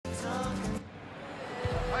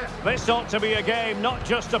This ought to be a game not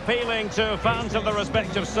just appealing to fans of the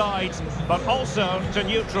respective sides, but also to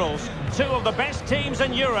neutrals. Two of the best teams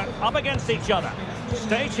in Europe up against each other.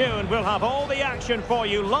 Stay tuned, we'll have all the action for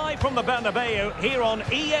you live from the Bernabeu here on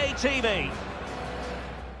EA TV.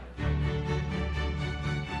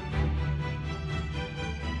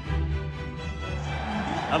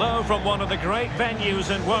 Hello from one of the great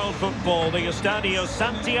venues in world football, the Estadio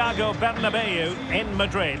Santiago Bernabeu in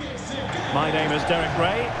Madrid. My name is Derek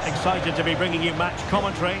Ray, excited to be bringing you match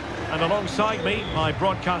commentary, and alongside me, my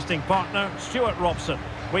broadcasting partner, Stuart Robson.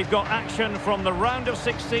 We've got action from the round of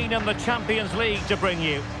 16 in the Champions League to bring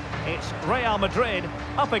you. It's Real Madrid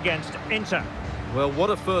up against Inter. Well, what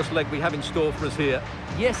a first leg we have in store for us here.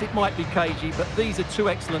 Yes, it might be cagey, but these are two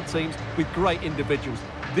excellent teams with great individuals.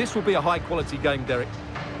 This will be a high-quality game, Derek.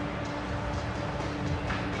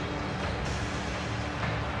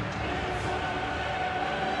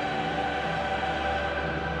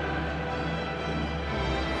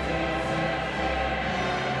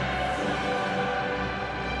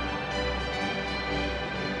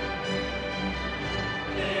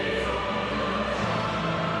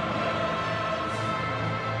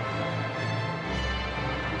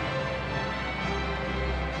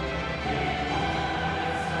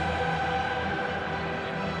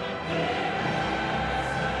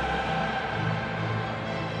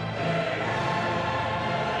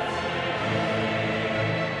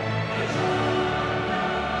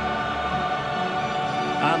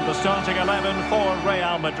 And the starting 11 for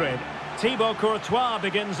Real Madrid. Thibaut Courtois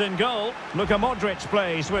begins in goal. Luka Modric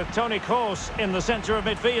plays with Toni Kroos in the centre of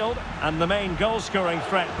midfield. And the main goal-scoring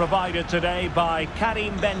threat provided today by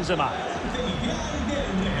Karim Benzema.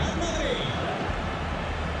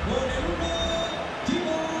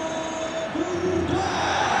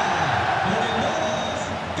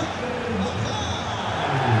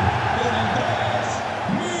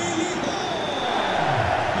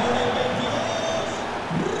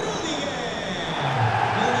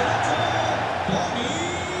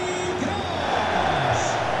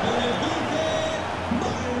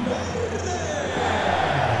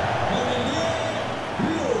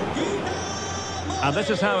 And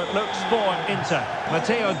this is how it looks for Inter.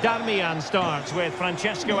 Matteo Darmian starts with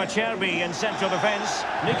Francesco Acerbi in central defence.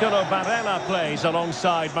 Nicolo Barella plays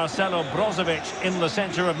alongside Marcelo Brozovic in the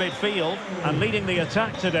centre of midfield. And leading the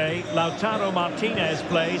attack today, Lautaro Martinez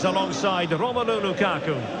plays alongside Romelu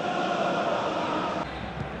Lukaku.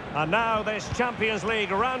 And now this Champions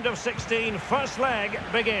League round of 16 first leg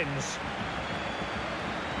begins.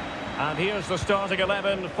 And here's the starting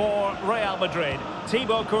 11 for Real Madrid.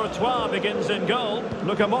 Thibaut Courtois begins in goal.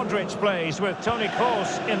 Luka Modric plays with Toni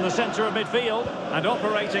Kroos in the centre of midfield. And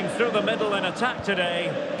operating through the middle in attack today,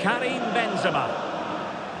 Karim Benzema.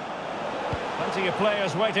 Plenty of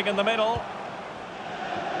players waiting in the middle.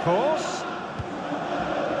 Kroos.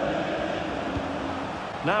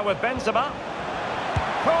 Now with Benzema.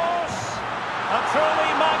 Kroos. A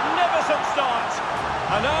truly magnificent start.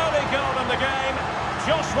 An early goal in the game.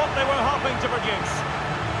 Just what they were hoping to produce.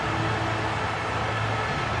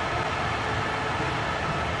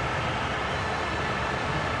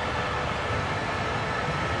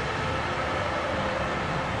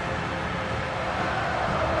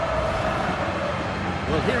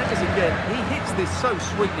 Well, here it is again. He hits this so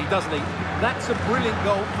sweetly, doesn't he? That's a brilliant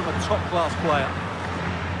goal from a top-class player.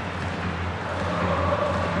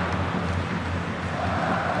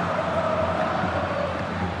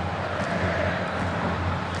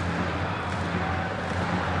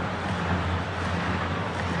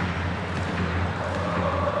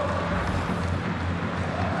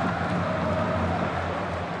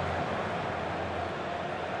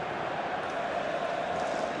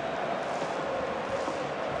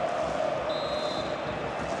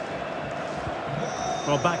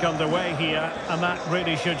 Well, back underway here, and that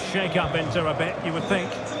really should shake up Inter a bit, you would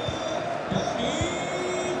think.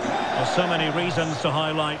 There's so many reasons to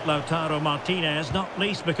highlight Lautaro Martinez, not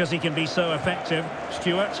least because he can be so effective.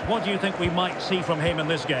 Stuart, what do you think we might see from him in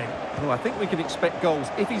this game? Well, I think we can expect goals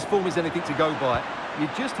if his form is anything to go by. You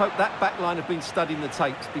just hope that back line have been studying the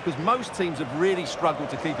tapes, because most teams have really struggled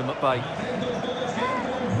to keep him at bay.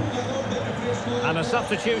 And a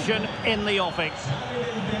substitution in the offing.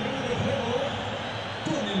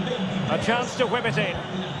 A chance to whip it in.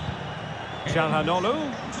 Çalhanoğlu.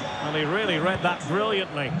 And he really read that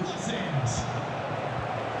brilliantly.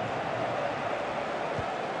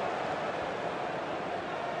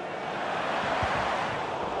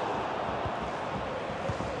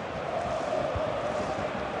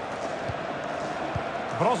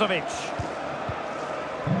 Brozovic.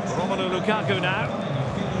 Romelu Lukaku now.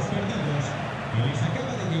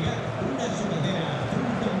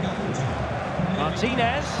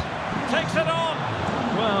 Martinez takes it on.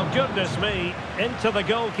 Well, goodness me, into the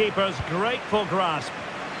goalkeeper's grateful grasp.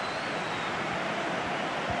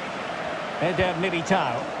 Eder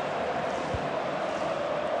Militao.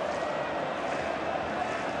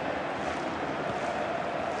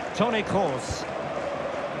 Toni Kroos.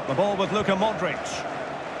 The ball with Luka Modric.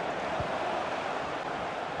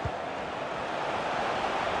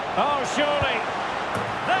 Oh, surely.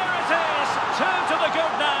 There it is. 2 to the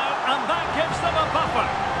good now, and that gives them a buffer.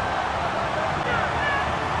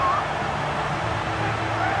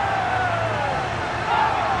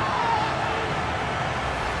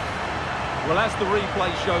 Well, as the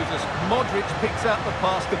replay shows us, Modric picks out the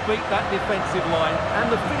pass to beat that defensive line,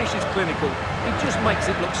 and the finish is clinical. He just makes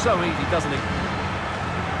it look so easy, doesn't he?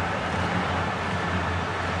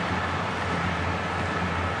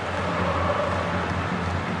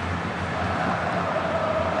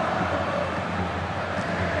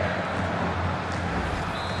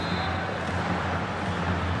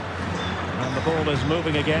 And the ball is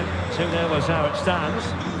moving again. 2-0 is how it stands.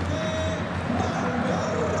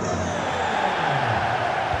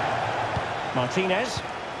 Martinez.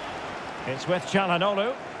 It's with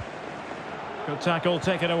Çalhanoğlu. Good tackle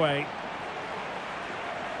taken away.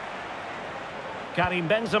 Karim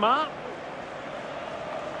Benzema.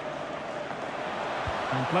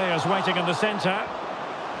 And players waiting in the centre.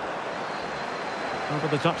 Over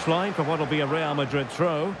the touchline for what will be a Real Madrid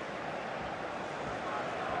throw.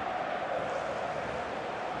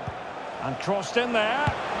 And crossed in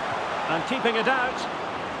there. And keeping it out.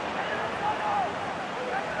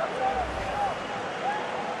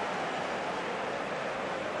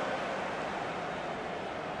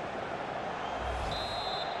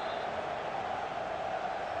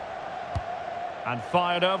 And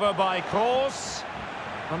fired over by Kroos.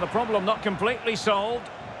 And the problem not completely solved.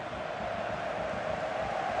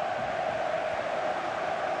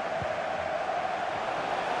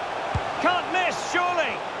 Can't miss,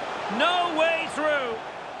 surely. No way through.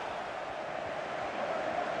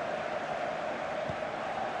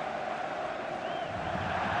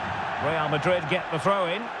 Real Madrid get the throw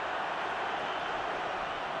in.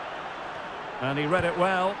 And he read it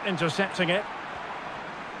well, intercepting it.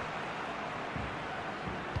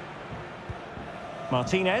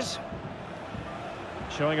 Martinez.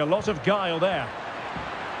 Showing a lot of guile there.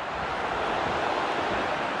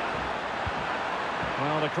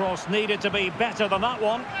 Well, the cross needed to be better than that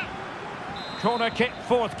one. Corner kick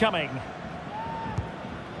forthcoming.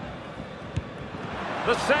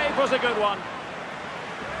 The save was a good one.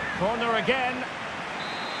 Corner again.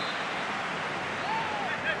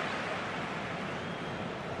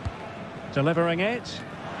 Delivering it.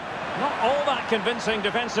 Not all that convincing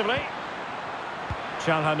defensively.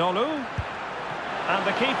 Çalhanoğlu. And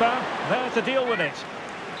the keeper there to deal with it.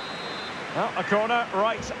 Well, a corner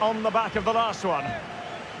right on the back of the last one.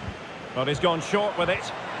 But he's gone short with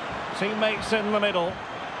it. Teammates in the middle.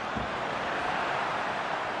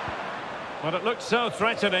 Well, it looked so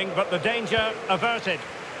threatening, but the danger averted.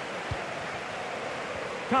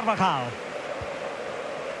 Carvajal.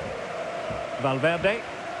 Valverde.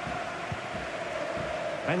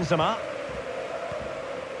 Benzema.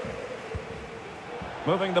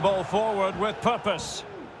 Moving the ball forward with purpose.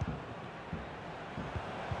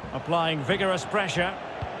 Applying vigorous pressure.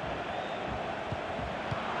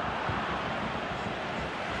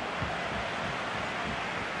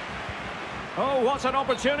 Oh, what an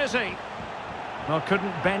opportunity! Well,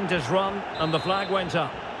 couldn't bend his run, and the flag went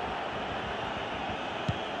up.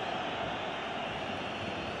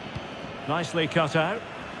 Nicely cut out.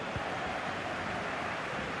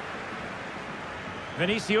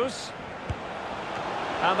 Vinicius.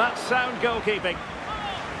 And that's sound goalkeeping.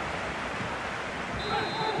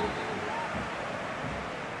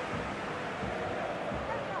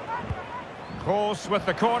 Kroos with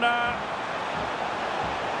the corner.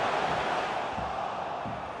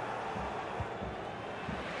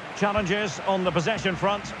 Challenges on the possession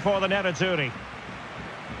front for the Nerazzurri.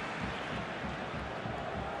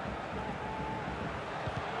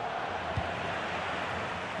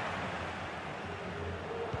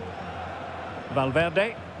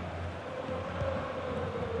 Valverde.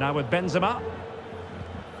 Now with Benzema.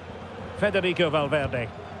 Federico Valverde.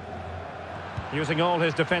 Using all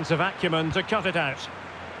his defensive acumen to cut it out.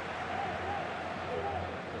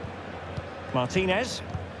 Martinez.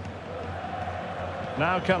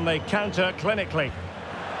 Now can they counter clinically?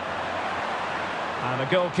 And a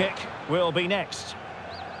goal kick will be next.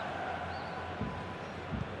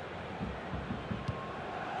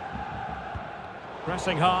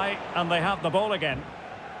 Pressing high, and they have the ball again.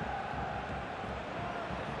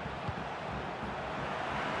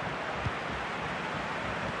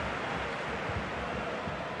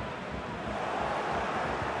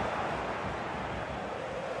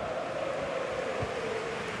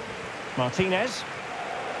 Martinez.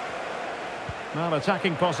 Well,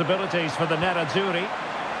 attacking possibilities for the Nerazzurri.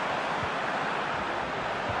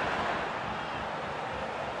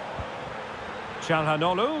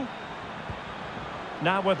 Calhanoglu.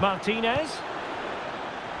 Now with Martinez.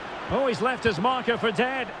 Oh, he's left his marker for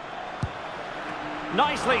dead.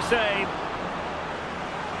 Nicely saved.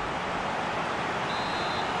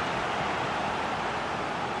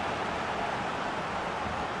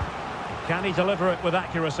 Can he deliver it with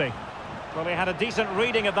accuracy? Well, he had a decent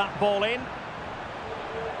reading of that ball in.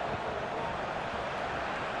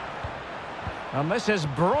 And this is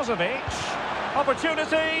Brozovic.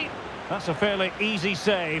 Opportunity. That's a fairly easy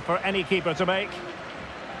save for any keeper to make.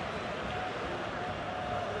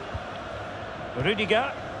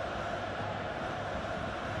 Rudiger.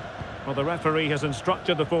 Well, the referee has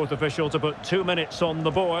instructed the fourth official to put 2 minutes on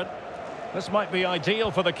the board. This might be ideal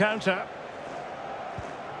for the counter.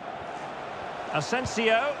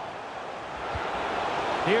 Asensio.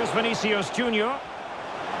 Here's Vinicius Junior.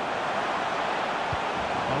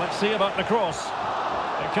 Well, let's see about the cross.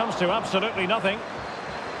 It comes to absolutely nothing.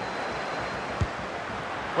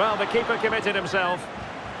 Well, the keeper committed himself.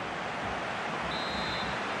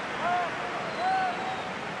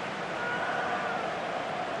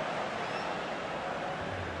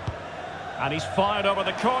 And he's fired over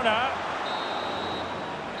the corner.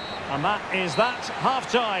 And that is that.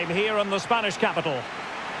 Half-time here in the Spanish capital.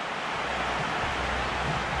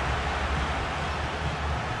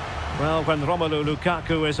 Well, when Romelu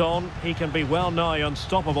Lukaku is on, he can be well nigh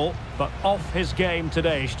unstoppable, but off his game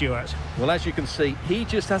today, Stuart. Well, as you can see, he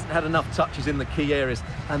just hasn't had enough touches in the key areas,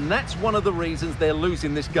 and that's one of the reasons they're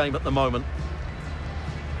losing this game at the moment.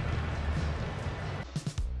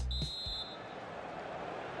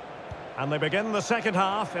 And they begin the second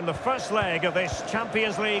half in the first leg of this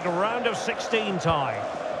Champions League round of 16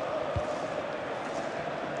 tie.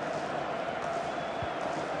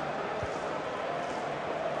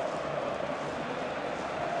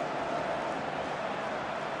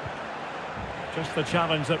 Just the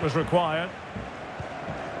challenge that was required.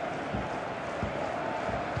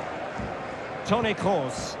 Toni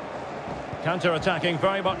Kroos. Counter-attacking,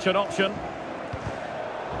 very much an option.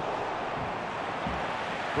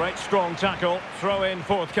 Great strong tackle, throw in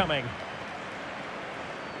forthcoming.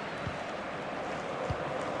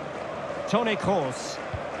 Toni Kroos.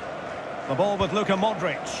 The ball with Luka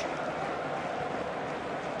Modric.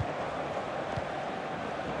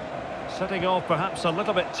 Setting off perhaps a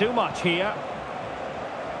little bit too much here.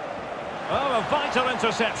 Oh, a vital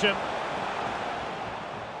interception.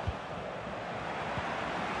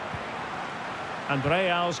 And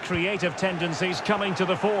Real's creative tendencies coming to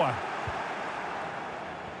the fore.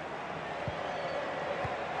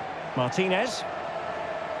 Martinez.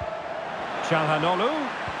 Calhanoglu.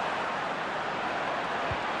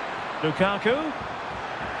 Lukaku.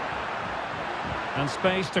 And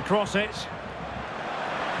space to cross it.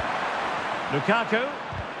 Lukaku.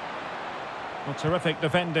 Well, terrific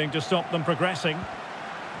defending to stop them progressing.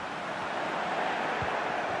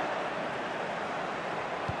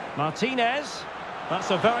 Martinez.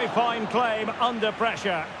 That's a very fine claim under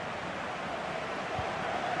pressure.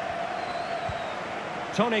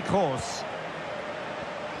 Toni Kroos.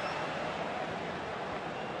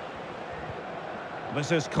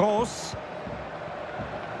 This is Kroos.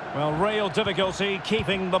 Well, real difficulty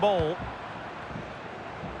keeping the ball.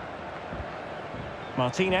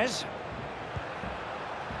 Martinez.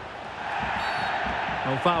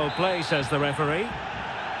 Well, foul play, says the referee.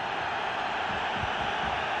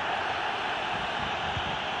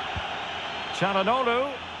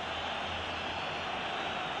 Calhanoglu.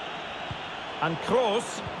 And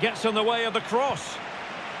Kroos gets in the way of the cross.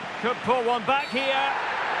 Could pull one back here.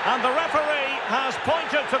 And the referee has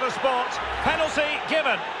pointed to the spot. Penalty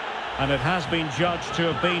given. And it has been judged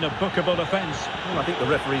to have been a bookable offence. Well, I think the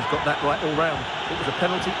referee's got that right all round. It was a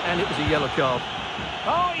penalty and it was a yellow card.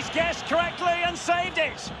 Oh, he's guessed correctly and saved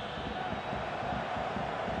it.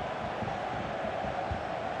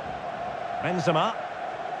 Benzema.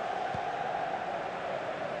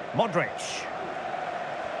 Modric.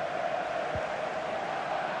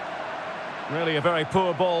 Really a very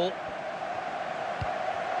poor ball.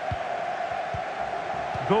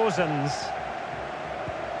 Gozens.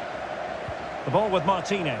 The ball with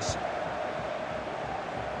Martinez.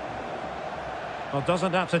 Well,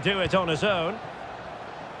 doesn't have to do it on his own.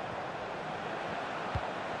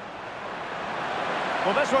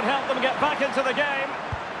 Well, this would help them get back into the game.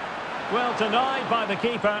 Well, denied by the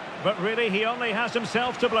keeper, but really he only has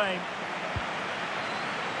himself to blame.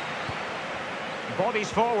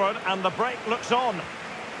 Bodies forward and the break looks on.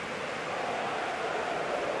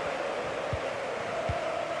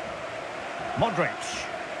 Modric.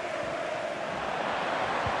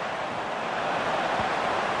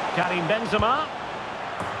 Karim Benzema.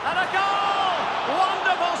 And a goal!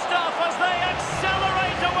 Wonderful stuff as they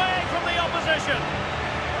accelerate away from the opposition.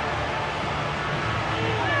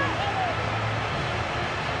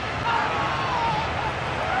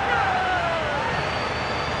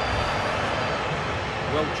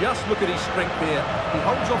 Well, just look at his strength here. He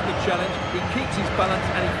holds off the challenge, he keeps his balance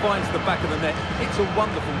and he finds the back of the net. It's a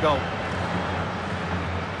wonderful goal.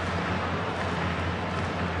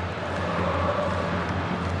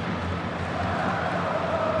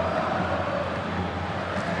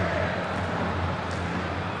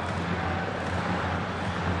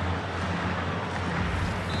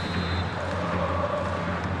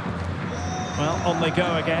 Well, on they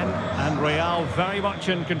go again, and Real very much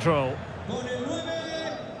in control.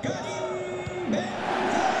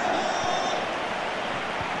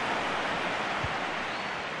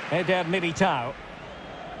 Eder Militao.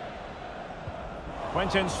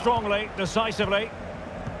 Went in strongly, decisively.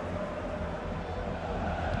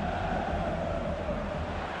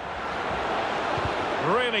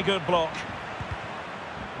 Really good block.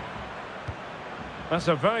 That's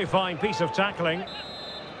a very fine piece of tackling.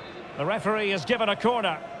 The referee has given a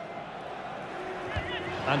corner.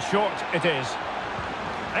 And short it is.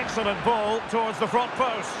 Excellent ball towards the front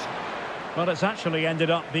post. But it's actually ended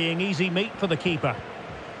up being easy meat for the keeper.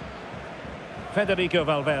 Federico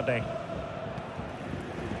Valverde.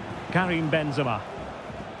 Karim Benzema.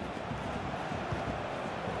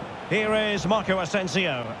 Here is Marco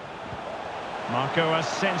Asensio. Marco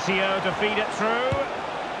Asensio to feed it through.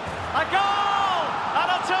 A goal! And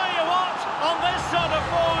I'll tell you what, on this sort of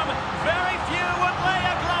form, very few would lay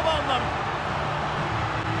a glove on them.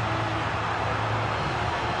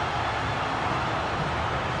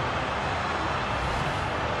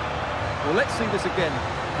 Well, let's see this again.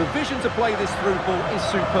 The vision to play this through ball is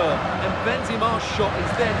superb, and Benzema's shot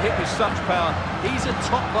is then hit with such power. He's a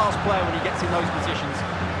top-class player when he gets in those positions.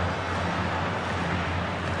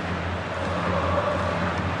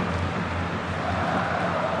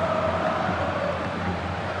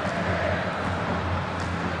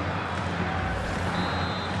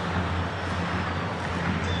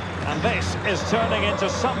 And this is turning into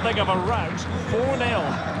something of a rout.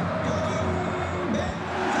 4-0.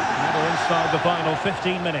 Inside the final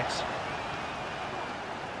 15 minutes.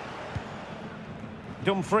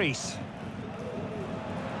 Dumfries.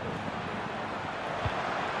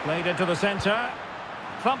 Played into the centre.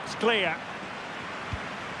 Thumped clear.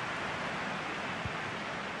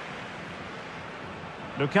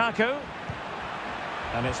 Lukaku.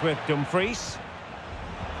 And it's with Dumfries.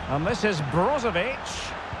 And this is Brozovic.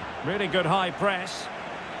 Really good high press.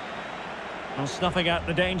 And snuffing out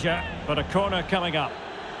the danger, but a corner coming up.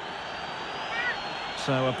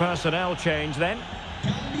 So a personnel change then. And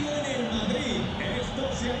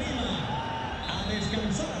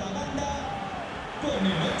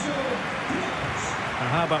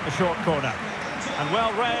how about the short corner? And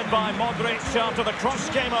well read by Modric after the cross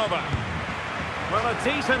came over. Well, a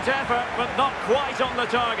decent effort, but not quite on the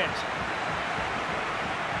target.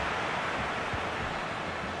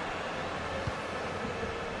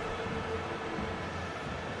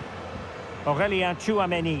 Aurelien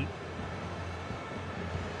Tchouameni.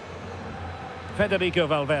 Federico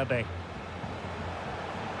Valverde.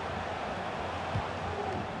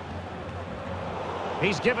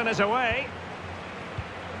 He's given us away.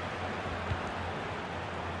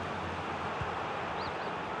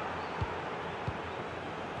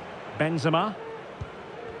 Benzema.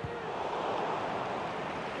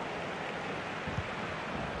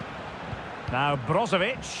 Now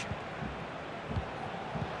Brozovic.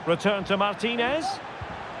 Return to Martinez.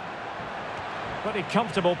 Pretty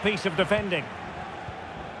comfortable piece of defending.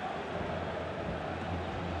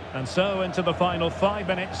 And so into the final 5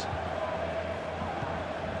 minutes.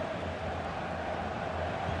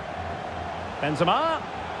 Benzema.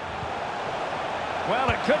 Well,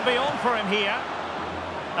 it could be on for him here.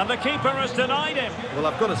 And the keeper has denied him. Well,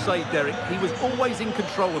 I've got to say, Derek, he was always in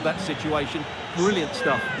control of that situation. Brilliant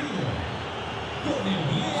stuff.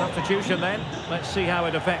 Substitution then. Let's see how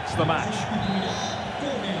it affects the match.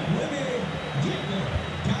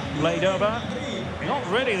 Played over. Not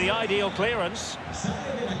really the ideal clearance.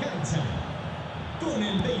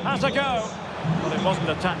 Has a go. But it wasn't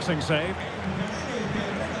a taxing save.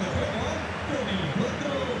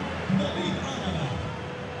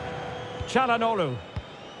 Çalhanoğlu.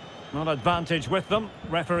 Not advantage with them.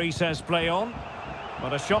 Referee says play on.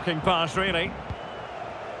 But a shocking pass, really.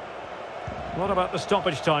 What about the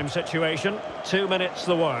stoppage time situation? 2 minutes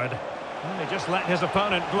the word. And he just let his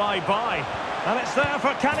opponent glide by. And it's there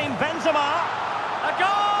for Karim Benzema. A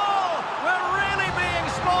goal! We're really being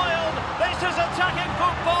spoiled. This is attacking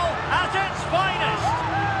football at its finest.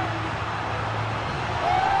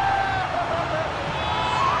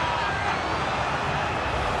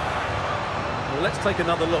 Well, let's take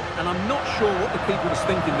another look, and I'm not sure what the keeper was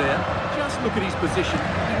thinking there. Just look at his position.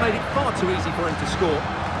 He made it far too easy for him to score.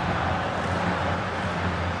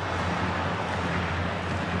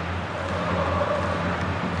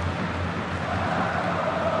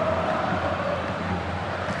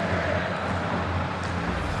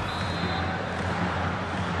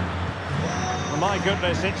 My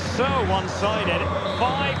goodness, it's so one-sided.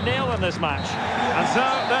 5-0 in this match. And so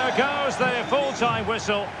there goes the full-time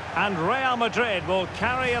whistle, and Real Madrid will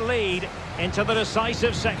carry a lead into the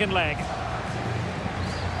decisive second leg.